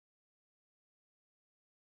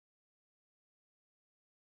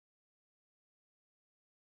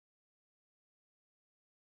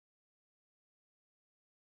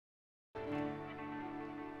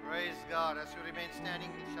Praise God. As we remain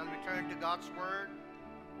standing, shall we turn to God's Word?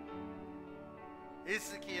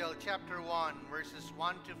 Ezekiel chapter 1, verses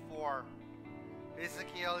 1 to 4.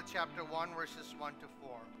 Ezekiel chapter 1, verses 1 to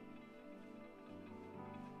 4.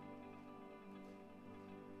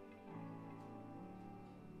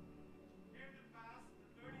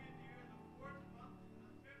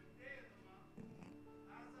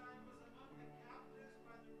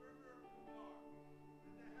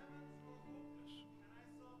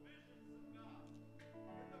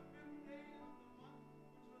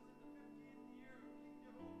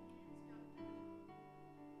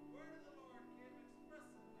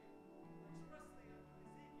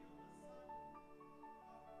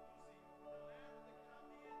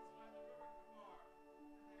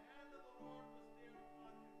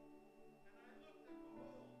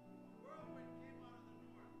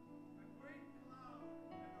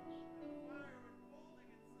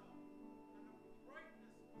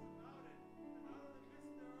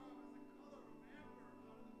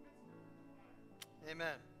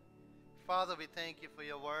 Amen. Father, we thank you for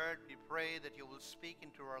your word. We pray that you will speak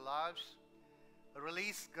into our lives.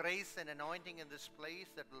 Release grace and anointing in this place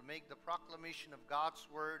that will make the proclamation of God's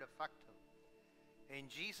word effective. In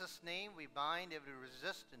Jesus' name, we bind every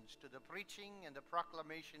resistance to the preaching and the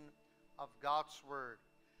proclamation of God's word.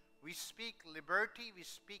 We speak liberty, we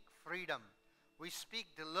speak freedom. We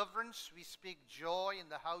speak deliverance, we speak joy in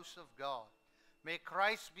the house of God. May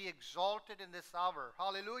Christ be exalted in this hour.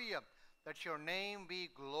 Hallelujah. That your name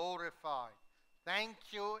be glorified. Thank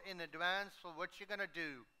you in advance for what you're going to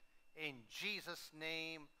do. In Jesus'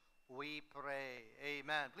 name we pray.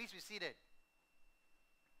 Amen. Please be seated.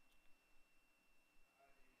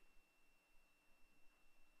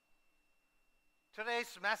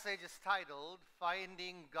 Today's message is titled,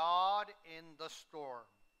 Finding God in the Storm.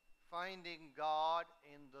 Finding God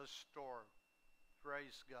in the Storm.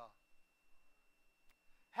 Praise God.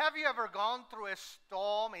 Have you ever gone through a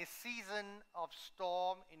storm, a season of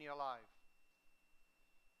storm in your life?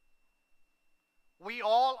 We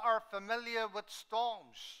all are familiar with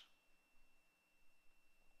storms.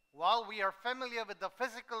 While we are familiar with the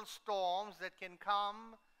physical storms that can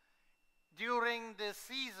come during the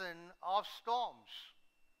season of storms,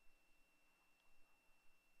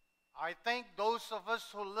 I think those of us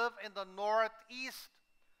who live in the Northeast,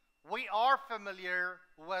 we are familiar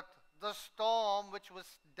with the storm which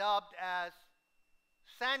was dubbed as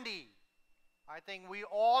Sandy. I think we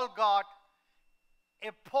all got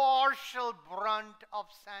a partial brunt of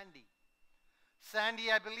Sandy.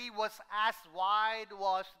 Sandy, I believe, was as wide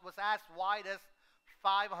as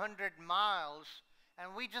 500 miles,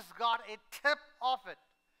 and we just got a tip of it.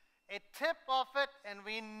 A tip of it, and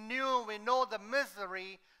we know the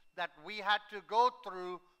misery that we had to go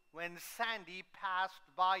through when Sandy passed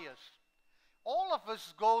by us. All of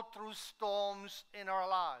us go through storms in our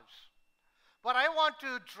lives. But I want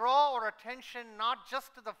to draw our attention not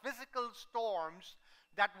just to the physical storms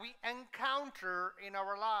that we encounter in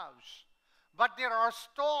our lives, but there are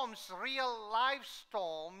storms, real life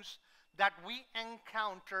storms, that we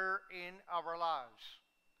encounter in our lives.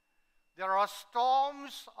 There are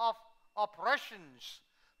storms of oppressions.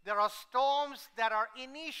 There are storms that are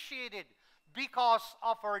initiated because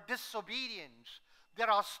of our disobedience. There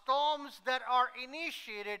are storms that are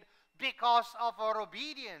initiated because of our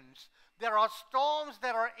obedience. There are storms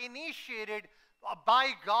that are initiated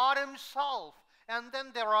by God himself. And then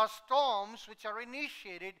there are storms which are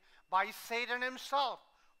initiated by Satan himself.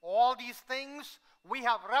 All these things we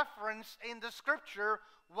have referenced in the scripture,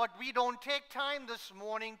 but we don't take time this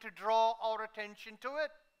morning to draw our attention to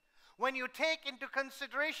it. When you take into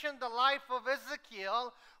consideration the life of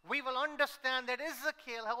Ezekiel, we will understand that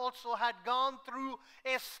Ezekiel also had gone through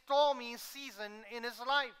a stormy season in his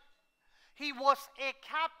life. He was a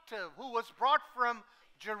captive who was brought from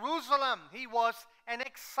Jerusalem. He was an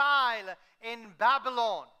exile in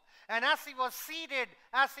Babylon. And as he was seated,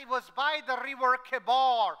 as he was by the river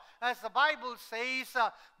Kebar, as the Bible says,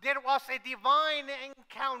 there was a divine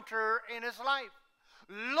encounter in his life.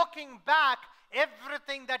 Looking back,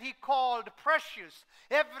 everything that he called precious,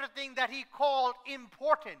 everything that he called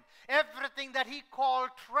important, everything that he called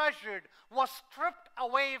treasured was stripped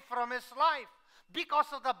away from his life. Because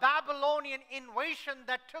of the Babylonian invasion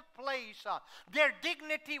that took place, their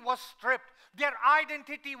dignity was stripped, their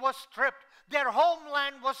identity was stripped, their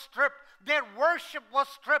homeland was stripped, their worship was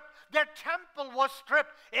stripped, their temple was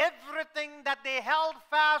stripped. Everything that they held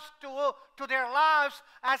fast to their lives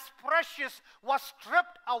as precious was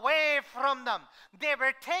stripped away from them. They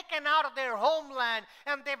were taken out of their homeland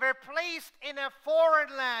and they were placed in a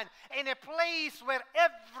foreign land, in a place where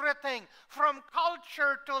everything from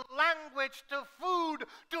culture to language to food,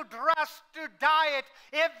 to dress, to diet,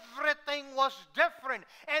 everything was different.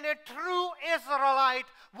 And a true Israelite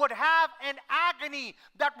would have an agony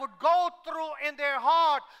that would go through in their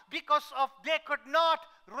heart because of they could not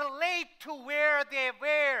relate to where they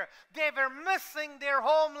were. They were missing their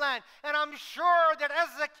homeland. And I'm sure that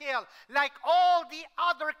Ezekiel, like all the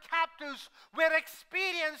other captives, were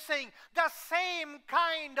experiencing the same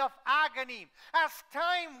kind of agony. As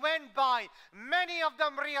time went by, many of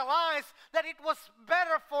them realized that it was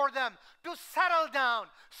better for them to settle down.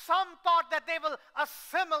 Some thought that they will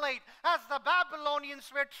assimilate, as the Babylonians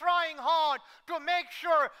were trying hard to make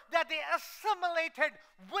sure that they assimilated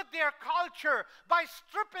with their culture by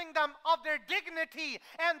stripping them of their dignity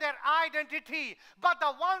and their identity. But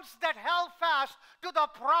the ones that held fast to the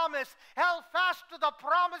promise, held fast to the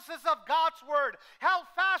promises of God's word, held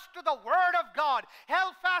fast to the word of God,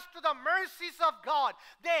 held fast to the mercies of God,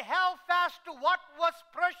 they held fast to what was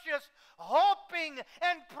precious, hoping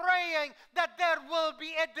and praying that there will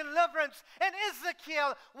be a deliverance. And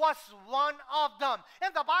Ezekiel was one of them.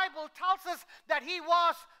 And the Bible tells us that he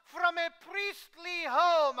was from a priestly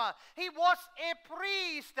home. He was a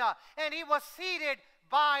priest, and he was seated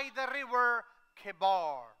by the river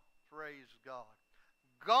Kebar. Praise God.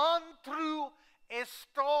 Gone through a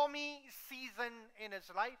stormy season in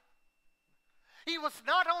his life. He was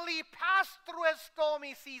not only passed through a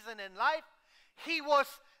stormy season in life, he was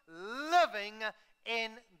living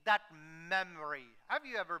in that memory. Have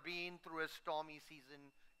you ever been through a stormy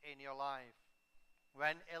season in your life?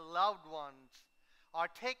 When a loved ones are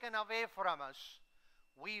taken away from us,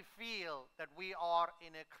 we feel that we are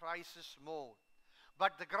in a crisis mode.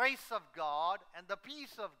 But the grace of God and the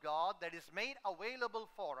peace of God that is made available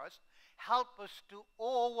for us help us to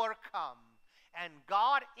overcome. And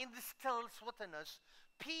God instills within us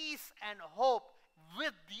peace and hope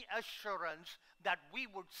with the assurance that we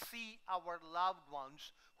would see our loved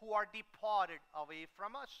ones who are departed away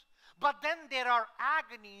from us. But then there are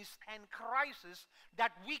agonies and crises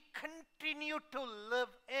that we continue to live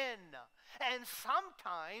in. And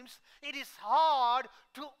sometimes it is hard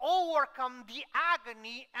to overcome the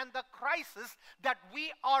agony and the crisis that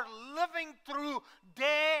we are living through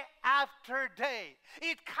day after day.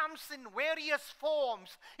 It comes in various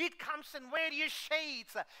forms. It comes in various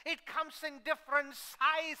shades. It comes in different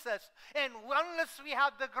sizes. And unless we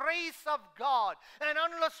have the grace of God, and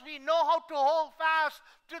unless we know how to hold fast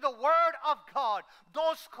to the Word of God,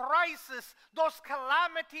 those crises, those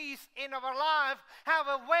calamities in our life have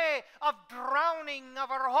a way of drowning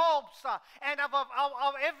our hopes and of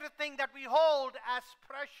everything that we hold as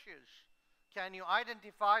precious. Can you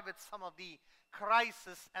identify with some of the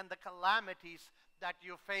crises and the calamities that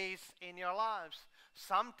you face in your lives?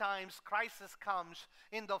 Sometimes crisis comes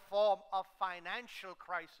in the form of financial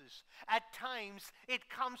crisis. At times it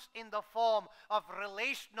comes in the form of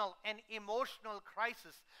relational and emotional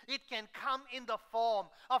crisis. It can come in the form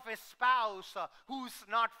of a spouse who's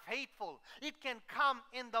not faithful. It can come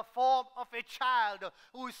in the form of a child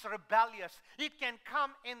who is rebellious. It can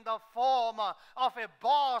come in the form of a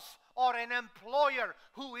boss or an employer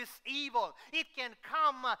who is evil. It can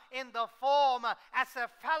come in the form as a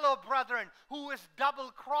fellow brethren who is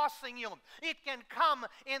double-crossing you. It can come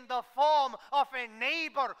in the form of a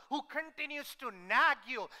neighbor who continues to nag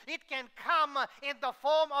you. It can come in the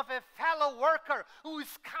form of a fellow worker who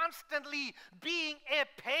is constantly being a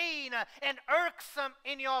pain and irksome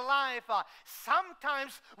in your life.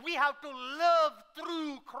 Sometimes we have to live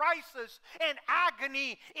through crisis and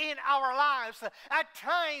agony in our lives. At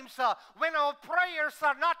times, when our prayers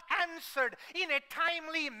are not answered in a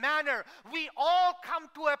timely manner, we all come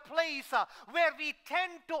to a place where we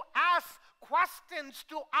tend to ask questions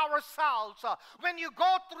to ourselves. When you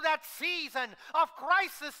go through that season of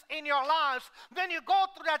crisis in your lives, when you go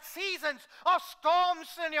through that seasons of storms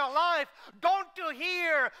in your life, don't you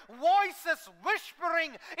hear voices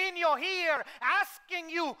whispering in your ear asking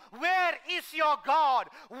you, where is your God?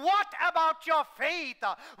 What about your faith?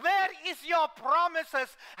 Where is your promises?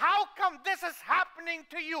 How come this is happening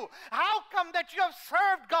to you? How come that you have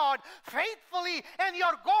served God faithfully and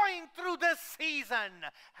you're going through this season?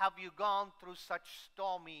 Have you gone through such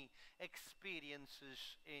stormy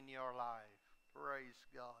experiences in your life? Praise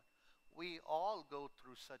God. We all go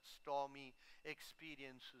through such stormy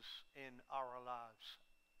experiences in our lives.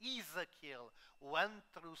 Ezekiel went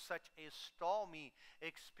through such a stormy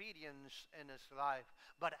experience in his life.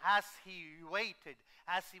 But as he waited,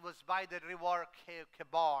 as he was by the river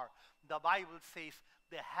Kebar, the Bible says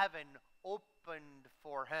the heaven opened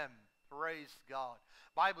for him. Praise God.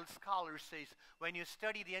 Bible scholars says when you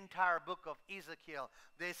study the entire book of Ezekiel,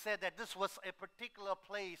 they said that this was a particular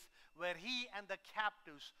place where he and the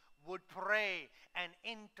captives would pray and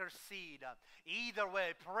intercede. Either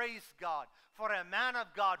way, praise God for a man of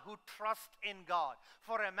God who trusts in God,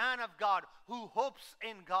 for a man of God who hopes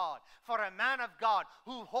in God, for a man of God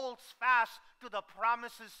who holds fast to the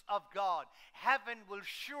promises of God. Heaven will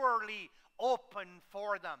surely open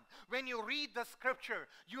for them. When you read the scripture,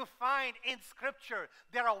 you find in scripture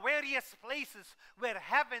there are various places where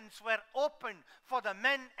heavens were open for the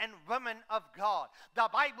men and women of God. The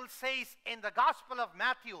Bible says in the Gospel of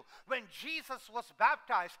Matthew, when Jesus was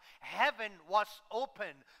baptized, heaven was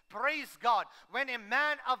open. Praise God. When a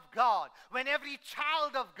man of God, when every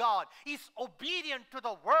child of God is obedient to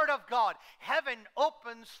the word of God, heaven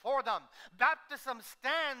opens for them. Baptism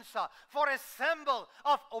stands for a symbol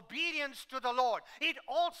of obedience to the Lord. It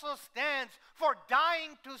also stands for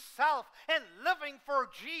dying to self and living for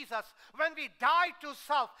Jesus. When we die to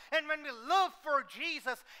self and when we live for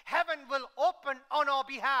Jesus, heaven will open on our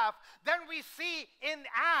behalf. Then we see in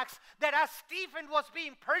Acts that as Stephen was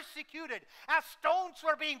being persecuted, as stones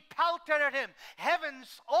were being pelted at him,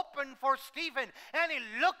 heavens opened for Stephen, and he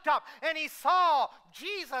looked up and he saw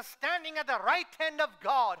Jesus standing at the right hand of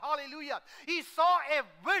God. Hallelujah. He saw a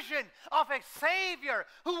vision of a Savior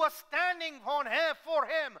who was standing for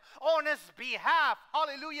him on his behalf.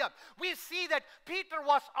 Hallelujah. We see that Peter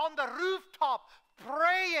was on the rooftop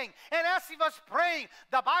praying, and as he was praying,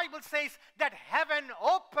 the Bible says that heaven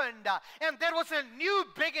opened and there was a new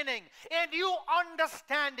beginning, a new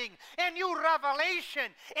understanding, a new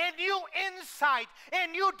revelation, a new insight, a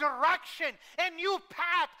new direction, a new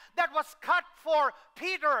path that was cut for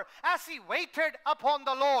Peter as he waited upon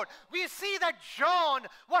the Lord. We see that John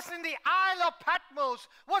was in the Isle of Patmos,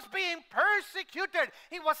 was being persecuted.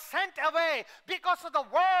 He was sent away because of the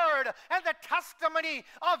word and the testimony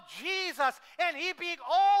of Jesus, and he being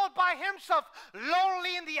all by himself,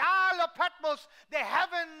 lonely in the Isle of Patmos, the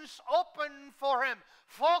heavens opened for him.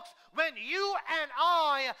 Folks, when you and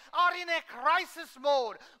I are in a crisis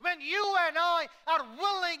mode, when you and I are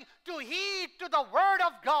willing to heed to the word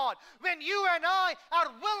of God, when you and I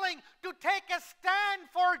are willing to take a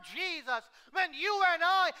stand for Jesus, when you and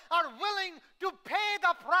I are willing to pay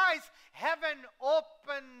the price, heaven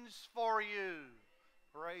opens for you.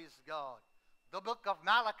 Praise God. The book of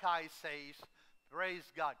Malachi says, praise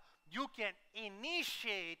God, you can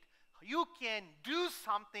initiate, you can do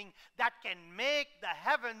something that can make the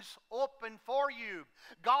heavens open for you.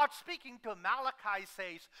 God speaking to Malachi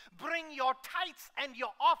says, bring your tithes and your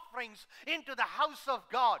offerings into the house of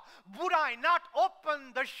God. Would I not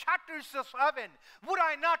open the shutters of heaven? Would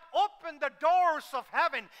I not open the doors of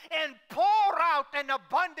heaven and pour out an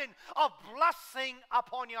abundance of blessing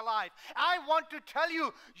upon your life? I want to tell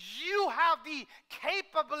you, you have the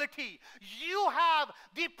capability, you have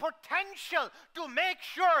the potential to make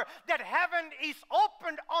sure that heaven is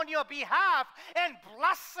opened on your behalf and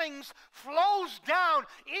blessings flows down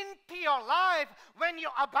into your life when you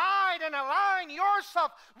abide and align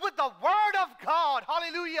yourself with the word of God.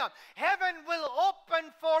 Hallelujah. Heaven will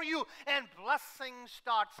open for you and blessing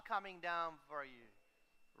starts coming down for you.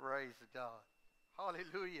 Praise God.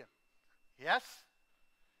 Hallelujah. Yes,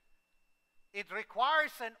 it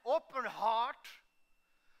requires an open heart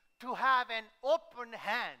to have an open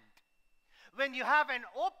hand. When you have an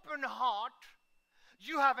open heart,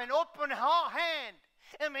 you have an open hand.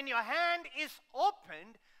 And when your hand is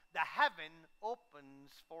opened, the heaven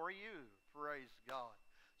opens for you. Praise God.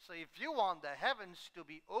 So if you want the heavens to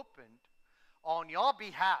be opened on your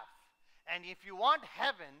behalf, and if you want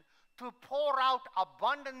heaven to pour out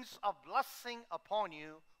abundance of blessing upon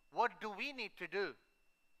you, what do we need to do?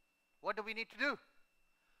 What do we need to do?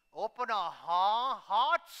 Open our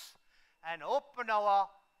hearts and open our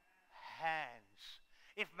hands.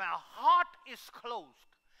 If my heart is closed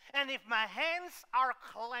and if my hands are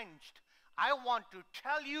clenched, I want to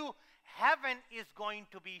tell you, heaven is going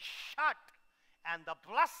to be shut, and the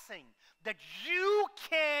blessing that you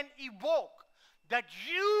can evoke,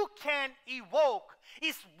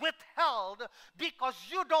 is withheld because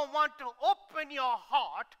you don't want to open your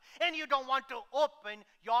heart and you don't want to open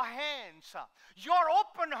your hands. Your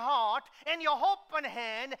open heart and your open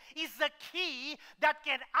hand is the key that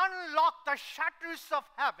can unlock the shutters of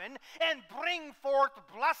heaven and bring forth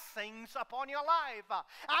blessings upon your life.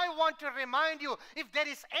 I want to remind you, if there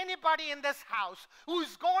is anybody in this house who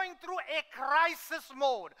is going through a crisis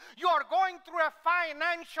mode, you are going through a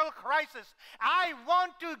financial crisis, I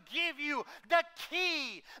want to give you the key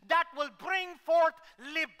that will bring forth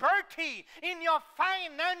liberty in your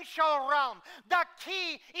financial realm. The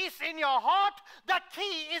key is in your heart. The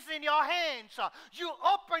key is in your hands. You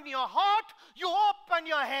open your heart, you open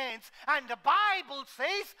your hands. And the Bible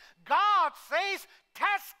says, God says,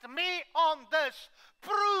 test me on this.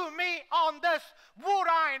 Prove me on this. Would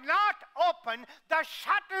I not open the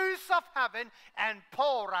shutters of heaven and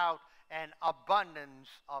pour out an abundance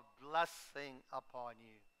of blessing upon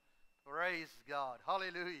you? Praise God.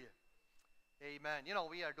 Hallelujah. Amen. You know,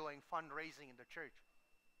 we are doing fundraising in the church.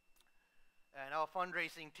 And our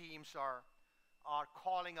fundraising teams are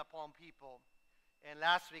calling upon people. And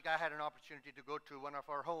last week I had an opportunity to go to one of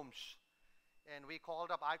our homes. And I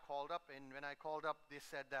called up, and when I called up, they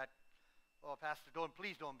said that, oh, Pastor,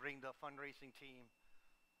 please don't bring the fundraising team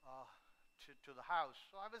to the house.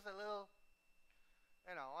 So I was a little,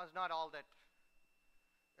 I was not all that,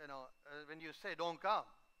 when you say don't come,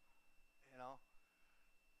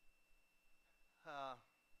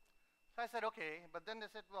 So I said, okay. But then they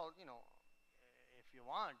said, well, if you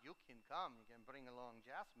want, you can come. You can bring along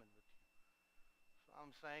Jasmine with you. So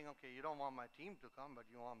I'm saying, okay, you don't want my team to come, but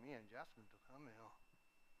you want me and Jasmine to come,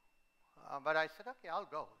 But I said, okay, I'll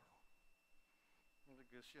go.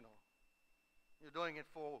 Because, you're doing it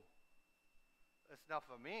it's not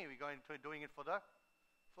for me. We're doing it for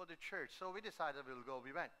the church. So we decided we'll go.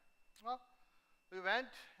 We went. Well, we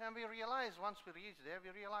went, and we realized, once we reached there,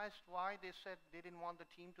 we realized why they said they didn't want the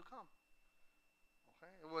team to come.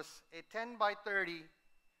 Okay? It was a 10 by 30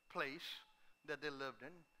 place that they lived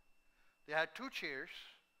in. They had 2 chairs,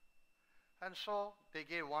 and so they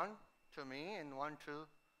gave one to me and one to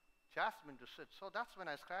Jasmine to sit. So that's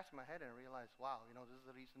when I scratched my head and realized, wow, this is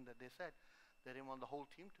the reason that they said they didn't want the whole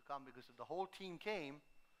team to come, because if the whole team came,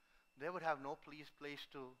 they would have no place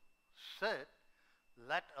to sit,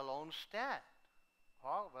 let alone stand.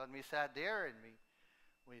 Well, when we sat there and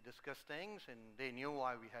we discussed things, and they knew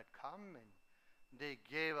why we had come, and they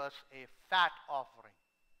gave us a fat offering.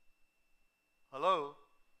 Hello?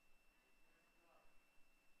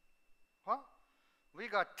 Huh? We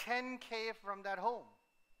got 10K from that home.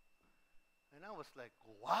 And I was like,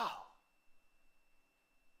 wow.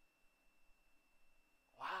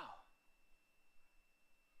 Wow.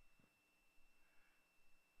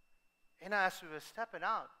 And as we were stepping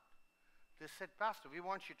out, they said, Pastor, we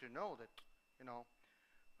want you to know that,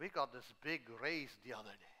 we got this big raise the other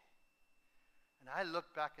day. And I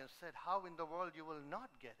looked back and said, how in the world you will not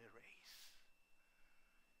get a raise?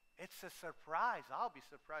 It's a surprise. I'll be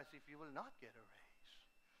surprised if you will not get a raise.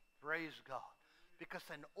 Praise God. Because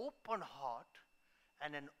an open heart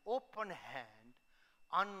and an open hand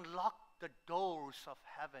unlock the doors of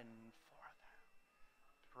heaven for them.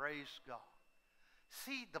 Praise God.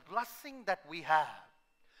 See, the blessing that we have,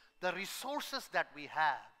 the resources that we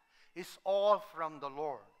have, is all from the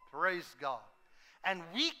Lord. Praise God. And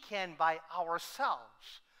we can, by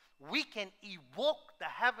ourselves, we can evoke the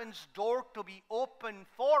heaven's door to be open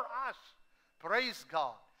for us. Praise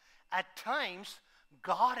God. At times,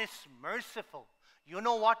 God is merciful. You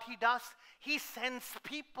know what He does? He sends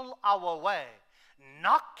people our way,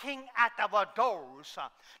 knocking at our doors,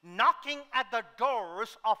 knocking at the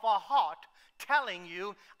doors of our heart, telling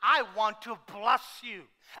you, I want to bless you.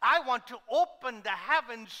 I want to open the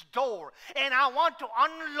heavens door, and I want to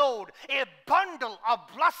unload a bundle of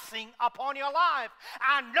blessing upon your life.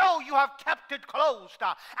 I know you have kept it closed.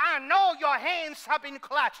 I know your hands have been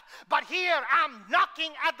clutched, but here I'm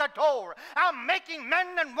knocking at the door. I'm making men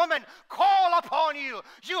and women call upon you.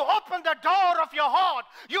 You open the door of your heart.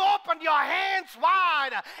 You open your hands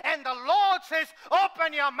wide, and the Lord says,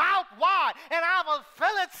 open your mouth wide, and I will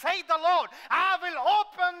fill it, say the Lord. I will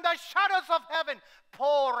open the shutters of heaven,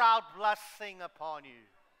 pour out blessing upon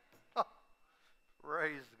you.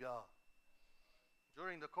 Praise God.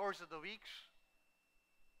 During the course of the weeks,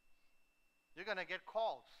 you're going to get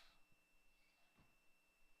calls.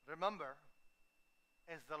 Remember,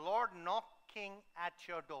 is the Lord knocking at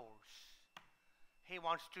your doors? He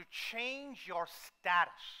wants to change your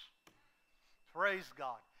status. Praise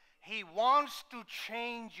God. He wants to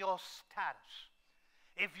change your status.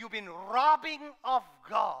 If you've been robbing of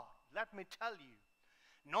God, let me tell you,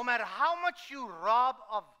 no matter how much you rob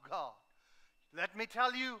of God, let me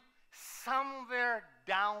tell you, somewhere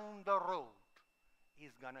down the road,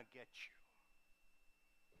 He's going to get you.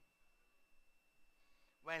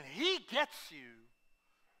 When He gets you,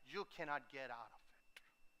 you cannot get out of it.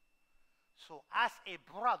 So as a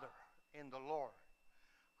brother in the Lord,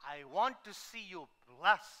 I want to see you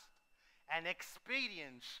blessed and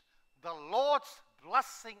experience the Lord's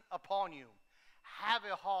blessing upon you. Have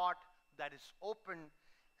a heart that is open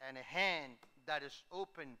and a hand that is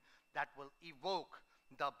open, that will evoke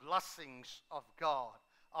the blessings of God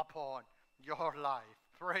upon your life.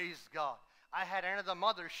 Praise God. I had another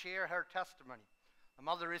mother share her testimony. The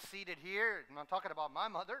mother is seated here. I'm not talking about my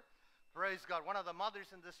mother. Praise God. One of the mothers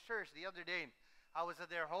in this church, the other day, I was at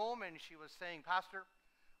their home, and she was saying, Pastor,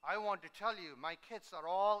 I want to tell you, my kids are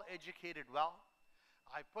all educated well.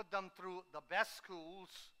 I put them through the best schools,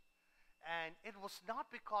 and it was not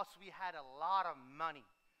because we had a lot of money.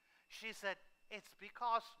 She said, it's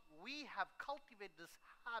because we have cultivated this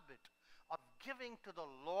habit of giving to the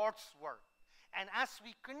Lord's work. And as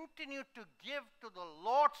we continue to give to the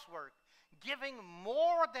Lord's work, giving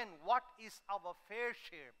more than what is our fair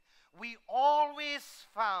share, we always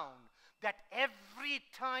found that every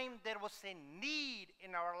time there was a need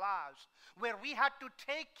in our lives where we had to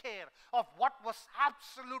take care of what was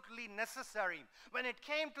absolutely necessary, when it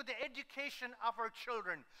came to the education of our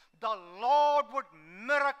children, the Lord would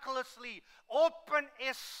miraculously open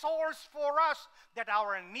a source for us that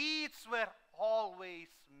our needs were always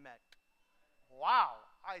met. Wow.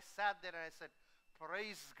 I sat there and I said,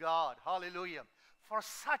 praise God, hallelujah, for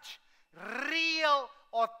such real,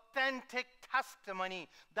 authentic testimony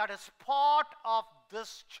that is part of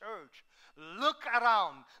this church. Look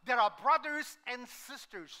around. There are brothers and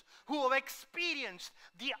sisters who have experienced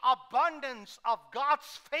the abundance of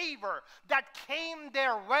God's favor that came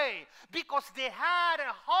their way because they had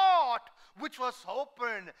a heart which was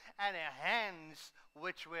open and a hands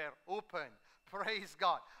which were open. Praise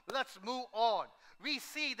God. Let's move on. We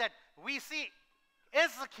see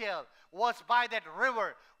Ezekiel was by that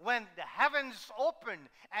river when the heavens opened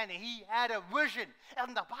and he had a vision.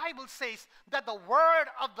 And the Bible says that the word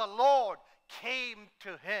of the Lord came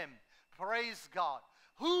to him. Praise God.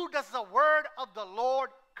 Who does the word of the Lord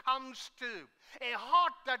comes to? A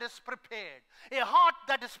heart that is prepared, a heart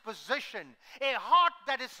that is positioned, a heart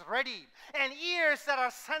that is ready, and ears that are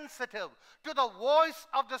sensitive to the voice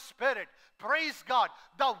of the Spirit. Praise God.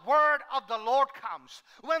 The word of the Lord comes.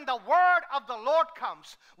 When the word of the Lord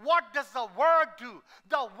comes, what does the word do?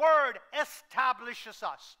 The word establishes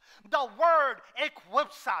us. The word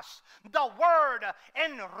equips us. The word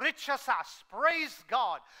enriches us. Praise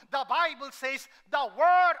God. The Bible says the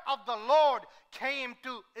word of the Lord came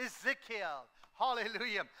to Ezekiel.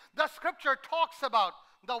 Hallelujah. The scripture talks about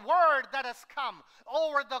the word that has come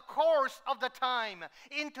over the course of the time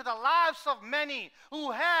into the lives of many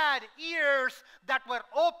who had ears that were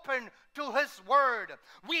open to his word.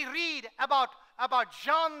 We read about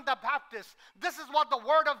John the Baptist. This is what the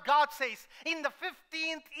word of God says. In the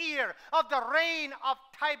 15th year of the reign of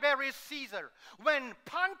Tiberius Caesar, when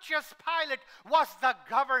Pontius Pilate was the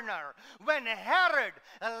governor, when Herod,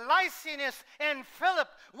 Lysinus, and Philip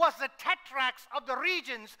was the tetrarchs of the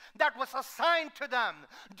regions that was assigned to them,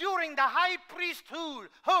 during the high priesthood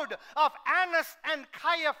of Annas and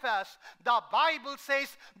Caiaphas, the Bible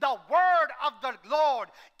says the word of the Lord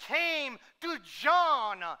came to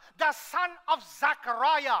John, the son of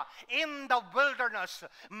Zechariah, in the wilderness.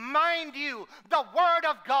 Mind you, the word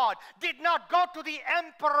of God did not go to the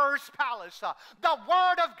emperor's palace. The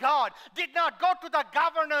word of God did not go to the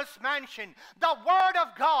governor's mansion. The word of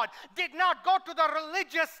God did not go to the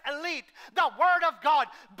religious elite. The word of God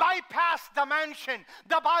bypassed the mansion.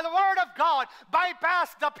 The word of God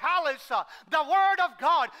bypassed the palace. The word of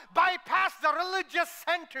God bypassed the religious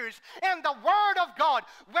centers. And the word of God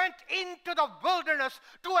went into the wilderness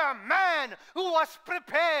to a man who was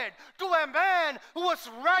prepared, to a man who was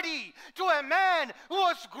ready, to a man who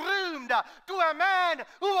was groomed, to a man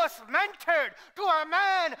who was mentored, to a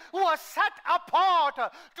man who was set apart,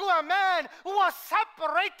 to a man who was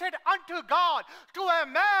separated unto God, to a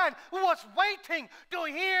man who was waiting to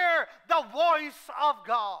hear the voice of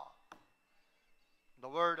God. The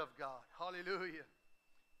word of God. Hallelujah.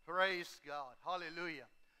 Praise God. Hallelujah.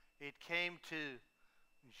 It came to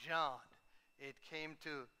John. It came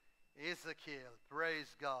to Ezekiel.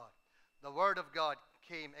 Praise God. The word of God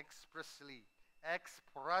came expressly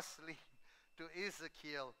to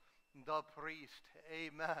Ezekiel the priest.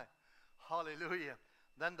 Amen. Hallelujah.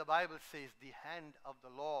 Then the Bible says the hand of the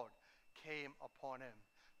Lord came upon him.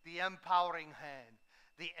 The empowering hand,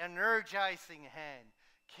 the energizing hand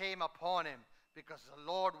came upon him because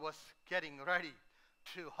the Lord was getting ready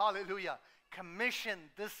to, hallelujah, commission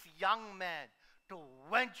this young man to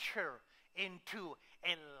venture into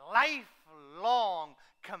a lifelong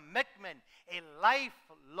commitment, a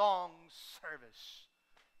lifelong service.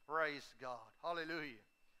 Praise God. Hallelujah.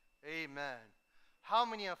 Amen. How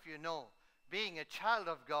many of you know, being a child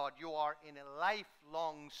of God, you are in a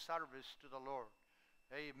lifelong service to the Lord?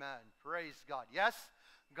 Amen. Praise God. Yes,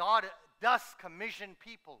 God does commission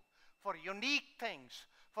people for unique things,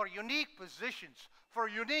 for unique positions, for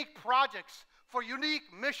unique projects, for unique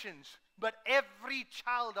missions. But every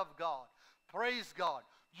child of God, praise God,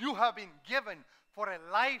 you have been given for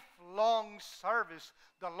a lifelong service.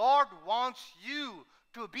 The Lord wants you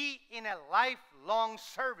to be in a lifelong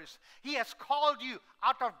service. He has called you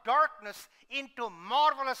out of darkness into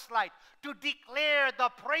marvelous light to declare the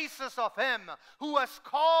praises of Him who has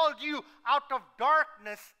called you out of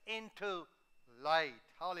darkness into light.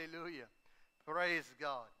 Hallelujah. Praise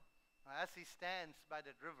God. As he stands by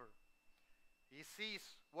the river, he sees,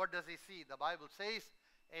 what does he see? The Bible says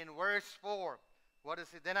in verse 4, what is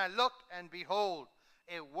it? Then I looked, and behold,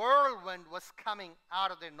 a whirlwind was coming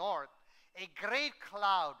out of the north, a great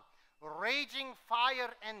cloud, raging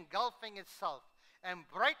fire engulfing itself, and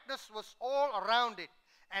brightness was all around it,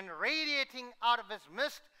 and radiating out of its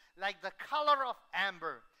midst like the color of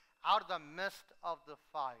amber out of the midst of the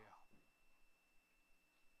fire.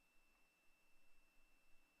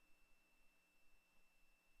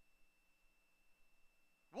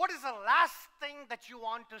 What is the last thing that you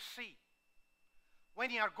want to see when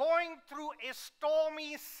you are going through a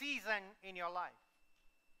stormy season in your life?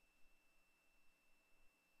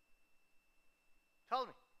 Tell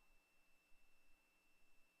me.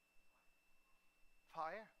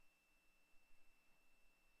 Fire.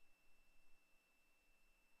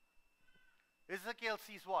 Ezekiel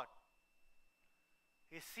sees what?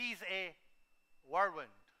 He sees a whirlwind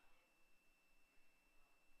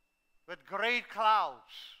with great clouds.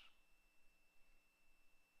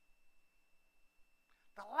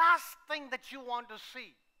 The last thing that you want to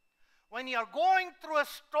see when you're going through a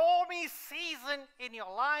stormy season in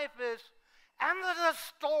your life is another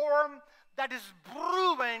storm that is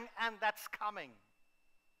brewing and that's coming.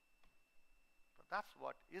 But that's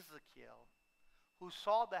what Ezekiel, who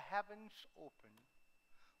saw the heavens open,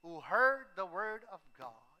 who heard the word of God,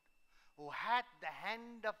 who had the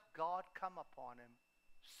hand of God come upon him,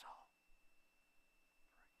 saw.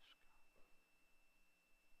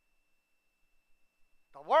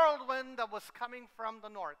 The whirlwind that was coming from the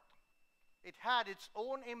north, it had its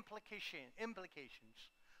own implications.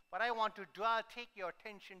 But I want to take your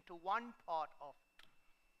attention to one part of it.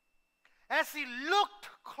 As he looked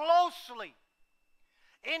closely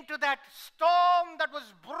into that storm that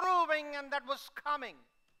was brewing and that was coming,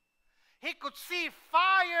 he could see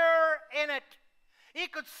fire in it. He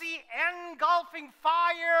could see engulfing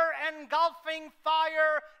fire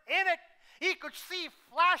in it. He could see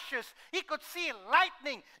flashes. He could see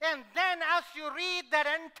lightning. And then as you read that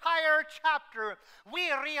entire chapter,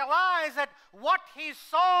 we realize that what he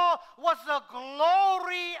saw was the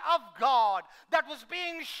glory of God that was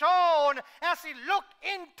being shown as he looked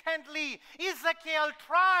intently. Ezekiel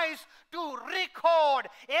tries to record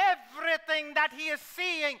everything that he is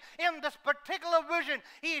seeing in this particular vision.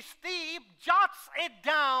 He jots it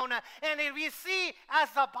down, and we see, as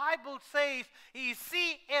the Bible says, he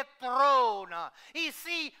see a throne. He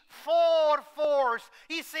see fours.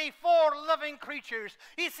 He see 4 living creatures.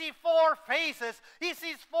 He see 4 faces. He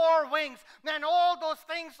sees 4 wings. And all those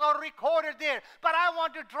things are recorded there. But I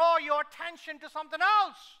want to draw your attention to something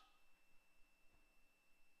else.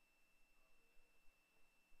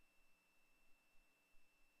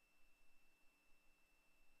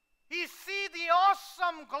 He see the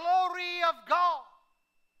awesome glory of God.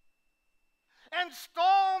 And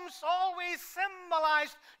storms always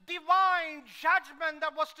symbolized divine judgment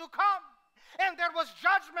that was to come. And there was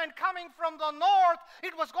judgment coming from the north.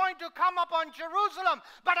 It was going to come upon Jerusalem.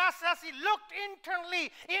 But as he looked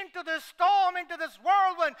intently into this storm, into this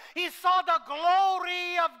whirlwind, he saw the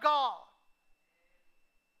glory of God.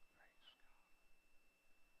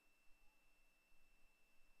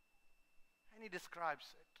 And he describes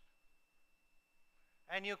it.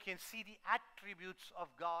 And you can see the attributes of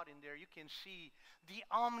God in there. You can see the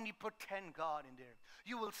omnipotent God in there.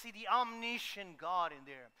 You will see the omniscient God in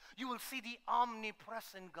there. You will see the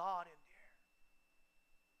omnipresent God in there.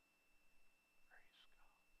 Praise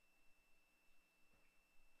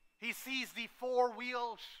God. He sees the 4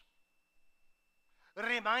 wheels,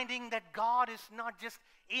 reminding that God is not just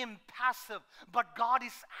impassive, but God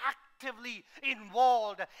is actively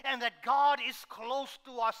involved, and that God is close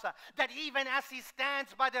to us, that even as he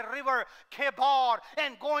stands by the river Kebar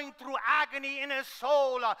and going through agony in his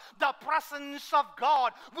soul, the presence of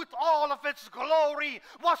God with all of its glory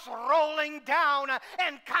was rolling down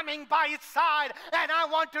and coming by its side. And I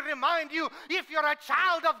want to remind you, if you're a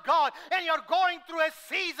child of God and you're going through a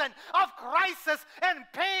season of crisis and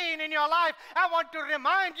pain in your life, I want to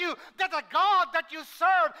remind you that the God that you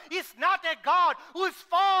serve is not a God who is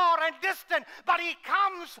far and distant, but he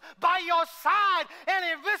comes by your side and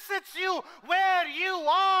he visits you where you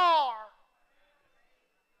are.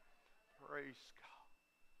 Praise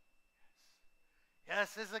God.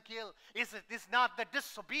 Yes, Ezekiel, is it not the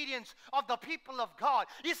disobedience of the people of God?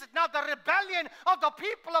 Is it not the rebellion of the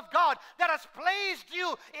people of God that has placed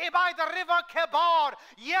you by the river Kebar?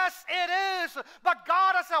 Yes, it is. But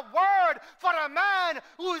God has a word for a man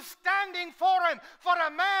who is standing for him, for a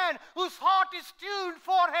man whose heart is tuned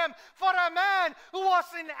for him, for a man who was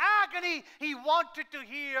in agony. He wanted to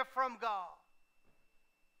hear from God.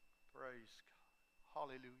 Praise God.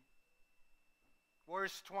 Hallelujah.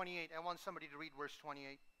 Verse 28. I want somebody to read verse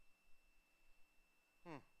 28.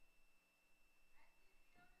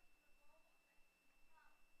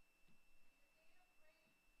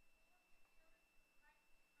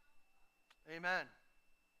 Amen.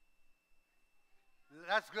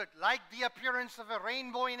 That's good. Like the appearance of a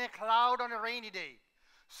rainbow in a cloud on a rainy day,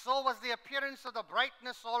 so was the appearance of the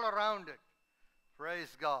brightness all around it.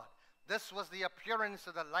 Praise God. This was the appearance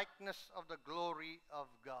of the likeness of the glory of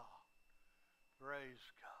God.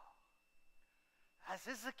 Praise God. As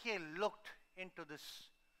Ezekiel looked into this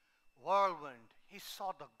whirlwind, he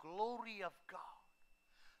saw the glory of God,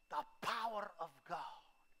 the power of God,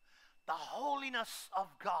 the holiness of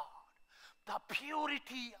God, the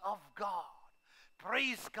purity of God.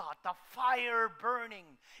 Praise God. The fire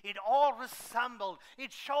burning. It all resembled.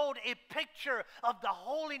 It showed a picture of the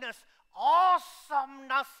holiness,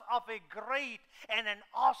 awesomeness of a great and an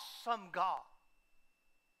awesome God.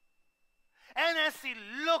 And as he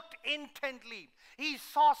looked intently, he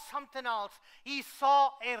saw something else. He saw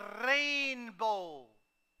a rainbow.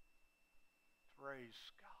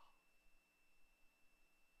 Praise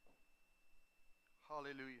God.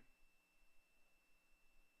 Hallelujah.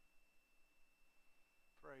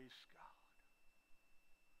 Praise God.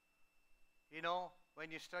 You know,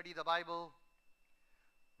 when you study the Bible,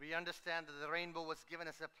 we understand that the rainbow was given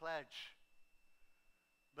as a pledge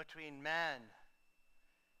between man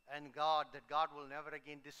and God, that God will never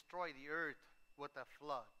again destroy the earth with a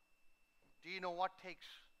flood. Do you know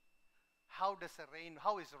how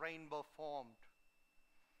is rainbow formed?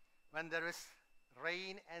 When there is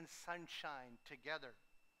rain and sunshine together,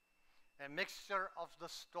 a mixture of the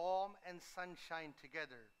storm and sunshine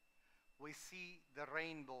together, we see the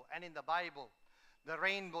rainbow. And in the Bible, the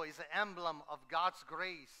rainbow is an emblem of God's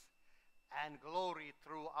grace and glory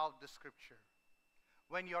throughout the scripture.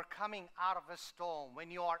 When you're coming out of a storm,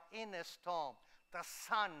 when you are in a storm, the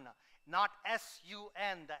sun, not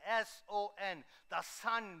S-U-N, the S-O-N, the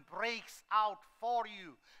sun breaks out for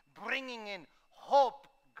you, bringing in hope,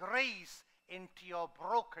 grace into your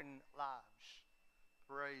broken lives.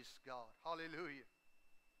 Praise God. Hallelujah.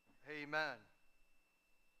 Amen.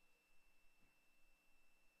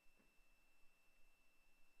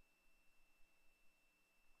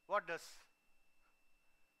 What does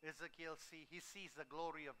Ezekiel see? He sees the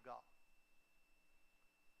glory of God.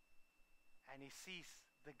 And he sees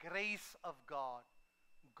the grace of God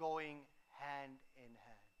going hand in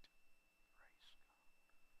hand. Praise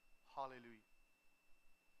God. Hallelujah.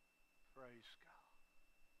 Praise God.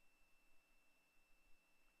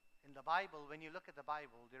 In the Bible, when you look at the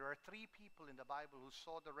Bible, there are 3 people in the Bible who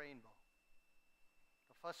saw the rainbow.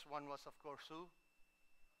 The first one was, of course, who?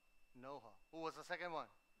 Noah. Who was the second one?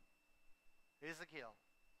 Ezekiel.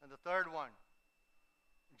 And the third one?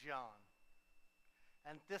 John.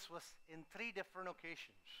 And this was in 3 different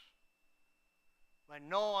occasions. When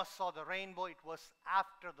Noah saw the rainbow, it was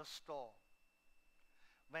after the storm.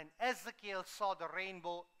 When Ezekiel saw the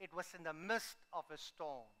rainbow, it was in the midst of a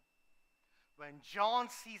storm. When John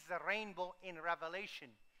sees the rainbow in Revelation,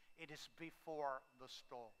 it is before the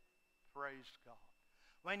storm. Praise God.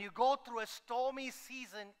 When you go through a stormy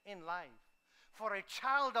season in life, for a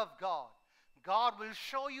child of God, God will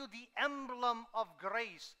show you the emblem of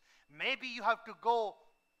grace. Maybe you have to go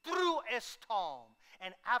through a storm,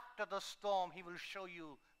 and after the storm, He will show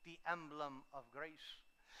you the emblem of grace.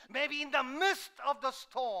 Maybe in the midst of the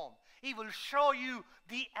storm, He will show you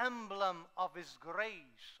the emblem of His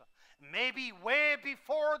grace. Maybe way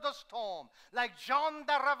before the storm, like John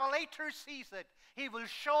the Revelator sees it, He will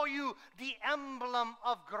show you the emblem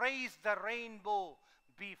of grace, the rainbow,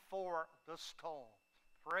 before the storm.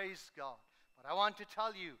 Praise God. But I want to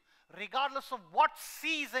tell you, regardless of what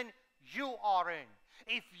season you are in,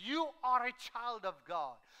 if you are a child of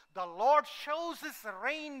God, the Lord shows His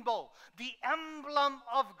rainbow, the emblem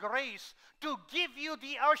of grace, to give you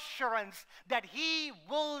the assurance that He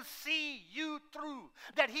will see you through,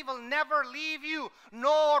 that He will never leave you,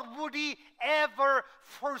 nor would He ever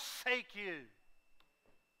forsake you.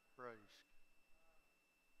 Praise.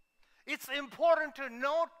 It's important to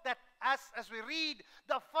note that as we read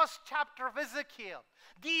the first chapter of Ezekiel,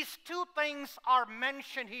 these two things are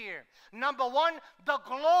mentioned here. Number one, the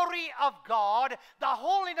glory of God, the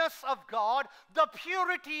holiness of God, the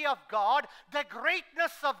purity of God, the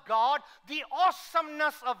greatness of God, the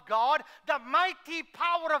awesomeness of God, the mighty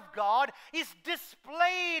power of God is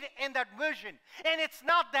displayed in that vision. And it's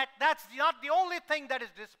not that's not the only thing that is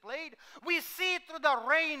displayed. We see through the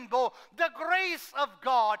rainbow, the grace of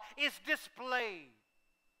God is displayed.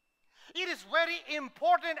 It is very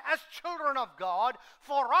important as children of God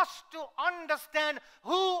for us to understand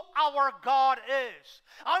who our God is.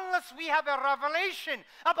 Unless we have a revelation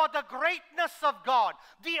about the greatness of God,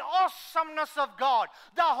 the awesomeness of God,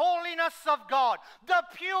 the holiness of God, the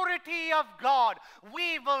purity of God,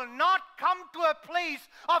 we will not come to a place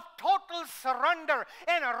of total surrender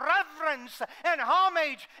and reverence and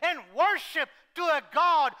homage and worship to a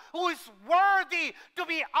God who is worthy to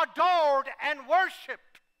be adored and worshipped.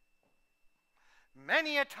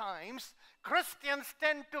 Many a times, Christians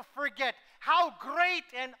tend to forget how great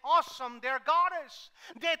and awesome their God is.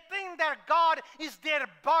 They think their God is their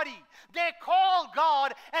buddy. They call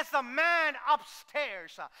God as the man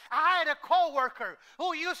upstairs. I had a co-worker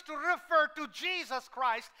who used to refer to Jesus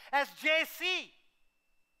Christ as JC.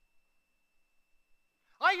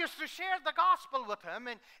 I used to share the gospel with him,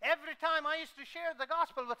 and every time I used to share the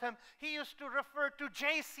gospel with him, he used to refer to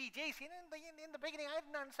JC. And in the beginning, I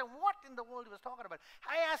didn't understand what in the world he was talking about.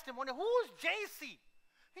 I asked him, who's JC?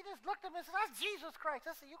 He just looked at me and said, that's Jesus Christ.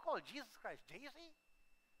 I said, you call Jesus Christ JC?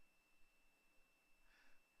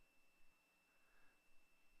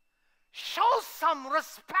 Show some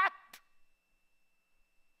respect.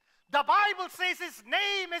 The Bible says his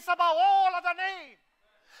name is above all other names.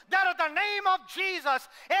 That at the name of Jesus,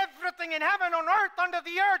 everything in heaven, on earth, under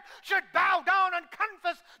the earth should bow down and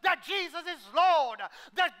confess that Jesus is Lord.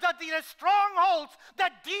 That the strongholds,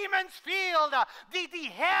 that demons feel, the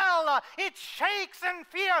hell, it shakes in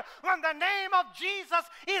fear when the name of Jesus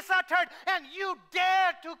is uttered and you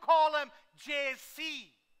dare to call him JC.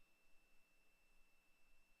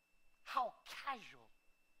 How casual.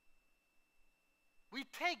 We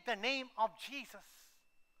take the name of Jesus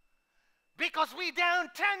because we don't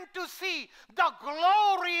tend to see the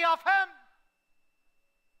glory of him.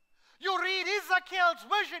 You read Ezekiel's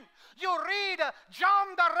vision. You read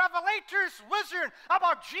John the Revelator's vision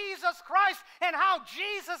about Jesus Christ and how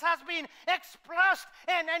Jesus has been expressed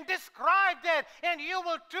and described there. And you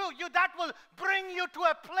will too. That will bring you to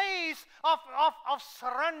a place of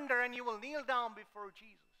surrender, and you will kneel down before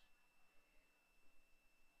Jesus.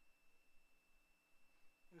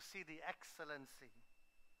 You see the excellency,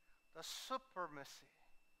 the supremacy,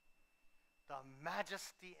 the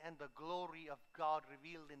majesty and the glory of God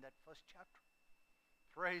revealed in that first chapter.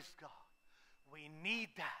 Praise God. We need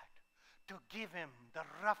that to give him the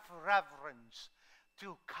reverence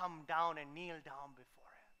to come down and kneel down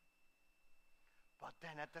before him. But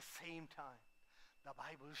then at the same time, the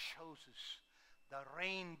Bible shows us the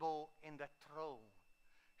rainbow in the throne,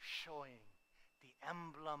 showing the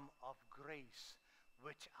emblem of grace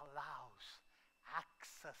which allows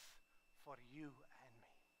access for you and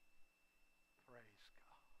me. Praise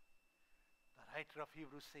God. The writer of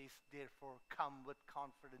Hebrews says, therefore, come with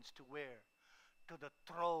confidence to where? To the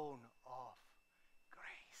throne of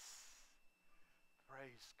grace.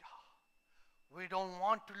 Praise God. We don't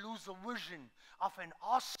want to lose a vision of an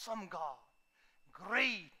awesome God,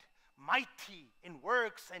 great, mighty in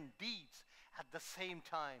works and deeds. At the same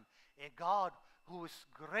time, a God who is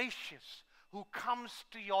gracious, who comes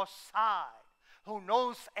to your side, who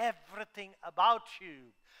knows everything about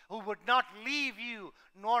you, who would not leave you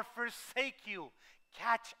nor forsake you.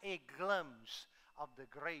 Catch a glimpse of the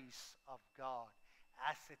grace of God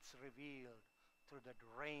as it's revealed through that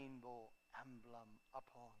rainbow emblem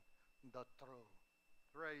upon the throne.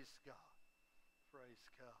 Praise God. Praise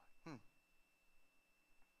God.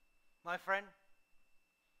 My friend,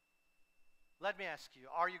 let me ask you,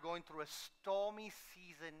 are you going through a stormy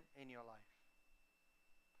season in your life?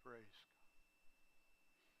 Praise God.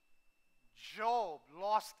 Job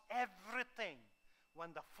lost everything when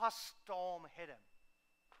the first storm hit him.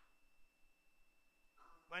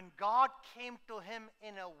 When God came to him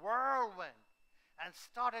in a whirlwind and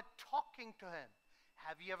started talking to him,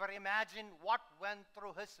 have you ever imagined what went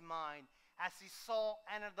through his mind as he saw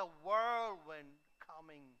another whirlwind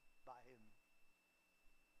coming by him?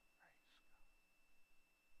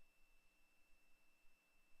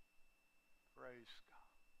 Praise God.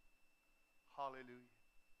 Hallelujah.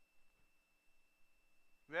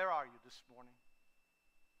 Where are you this morning?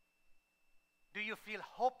 Do you feel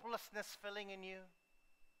hopelessness filling in you?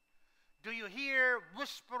 Do you hear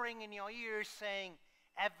whispering in your ears saying,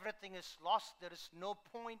 everything is lost, there is no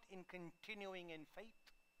point in continuing in faith?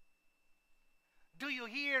 Do you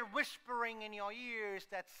hear whispering in your ears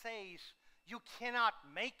that says, you cannot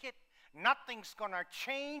make it, nothing's going to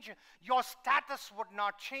change, your status would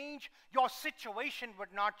not change, your situation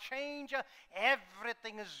would not change,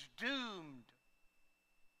 everything is doomed?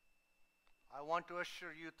 I want to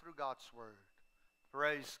assure you through God's word,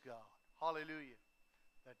 praise God, hallelujah,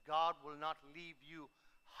 that God will not leave you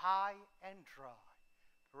high and dry.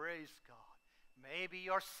 Praise God. Maybe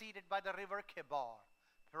you're seated by the river Kebar.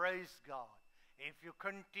 Praise God. If you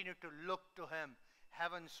continue to look to Him,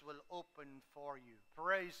 heavens will open for you.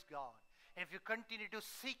 Praise God. If you continue to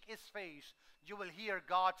seek His face, you will hear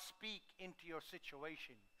God speak into your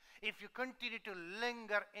situation. If you continue to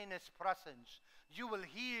linger in His presence, you will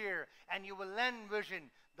hear and you will envision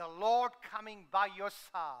the Lord coming by your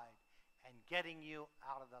side and getting you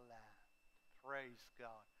out of the land. Praise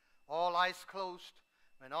God. All eyes closed.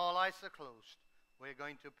 When all eyes are closed, we're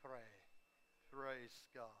going to pray. Praise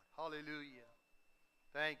God. Hallelujah.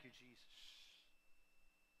 Thank you, Jesus.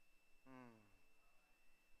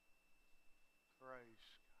 Praise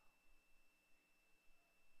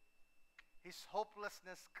God. Is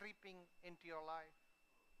hopelessness creeping into your life?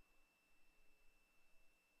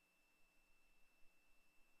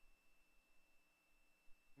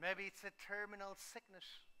 Maybe it's a terminal sickness.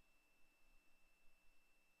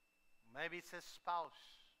 Maybe it's a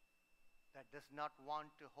spouse that does not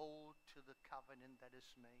want to hold to the covenant that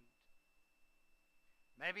is made.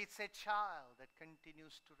 Maybe it's a child that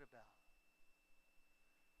continues to rebel.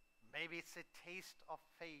 Maybe it's a taste of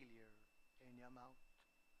failure in your mouth.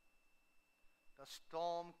 The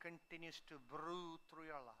storm continues to brew through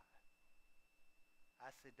your life,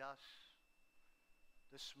 as it does.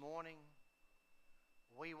 This morning,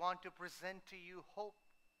 we want to present to you hope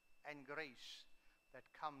and grace that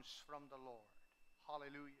comes from the Lord.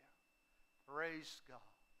 Hallelujah. Praise God.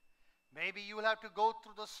 Maybe you will have to go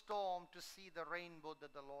through the storm to see the rainbow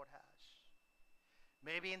that the Lord has.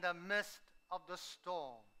 Maybe in the midst of the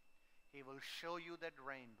storm, He will show you that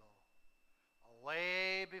rainbow.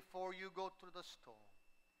 Way before you go through the storm,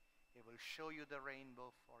 He will show you the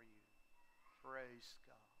rainbow for you. Praise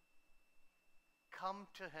God. Come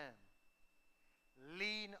to Him.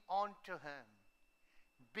 Lean onto Him.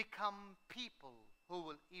 Become people who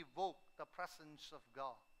will evoke the presence of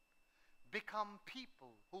God. Become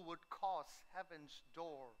people who would cause heaven's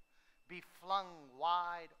door be flung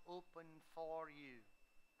wide open for you.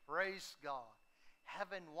 Praise God.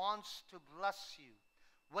 Heaven wants to bless you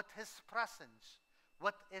with His presence,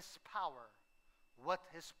 with His power, with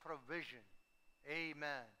His provision.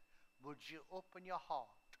 Amen. Would you open your heart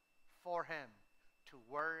for Him to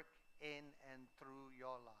work in and through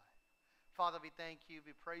your life? Father, we thank you,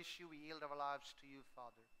 we praise you, we yield our lives to you,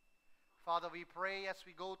 Father. Father, we pray as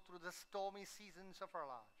we go through the stormy seasons of our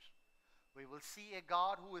lives, we will see a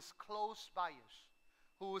God who is close by us,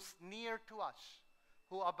 who is near to us,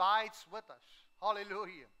 who abides with us.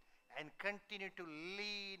 Hallelujah. And continue to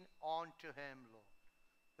lean on to Him, Lord.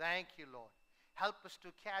 Thank you, Lord. Help us to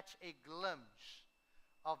catch a glimpse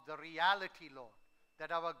of the reality, Lord,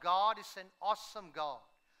 that our God is an awesome God,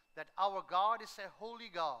 that our God is a holy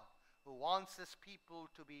God, who wants His people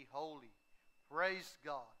to be holy. Praise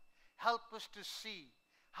God. Help us to see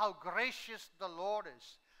how gracious the Lord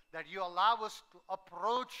is, that you allow us to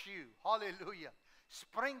approach you, hallelujah,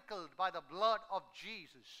 sprinkled by the blood of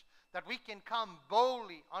Jesus, that we can come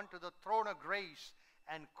boldly unto the throne of grace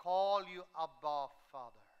and call you Abba,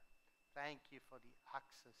 Father. Thank you for the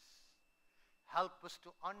access. Help us to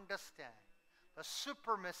understand the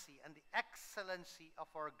supremacy and the excellency of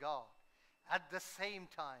our God. At the same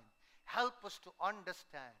time, help us to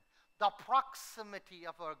understand the proximity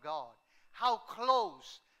of our God, how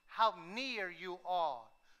close, how near you are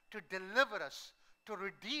to deliver us, to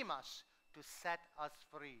redeem us, to set us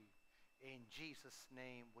free. In Jesus'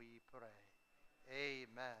 name we pray.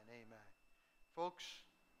 Amen, amen. Folks,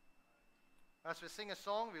 as we sing a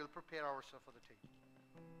song, we'll prepare ourselves for the taking.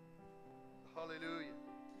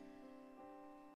 Hallelujah.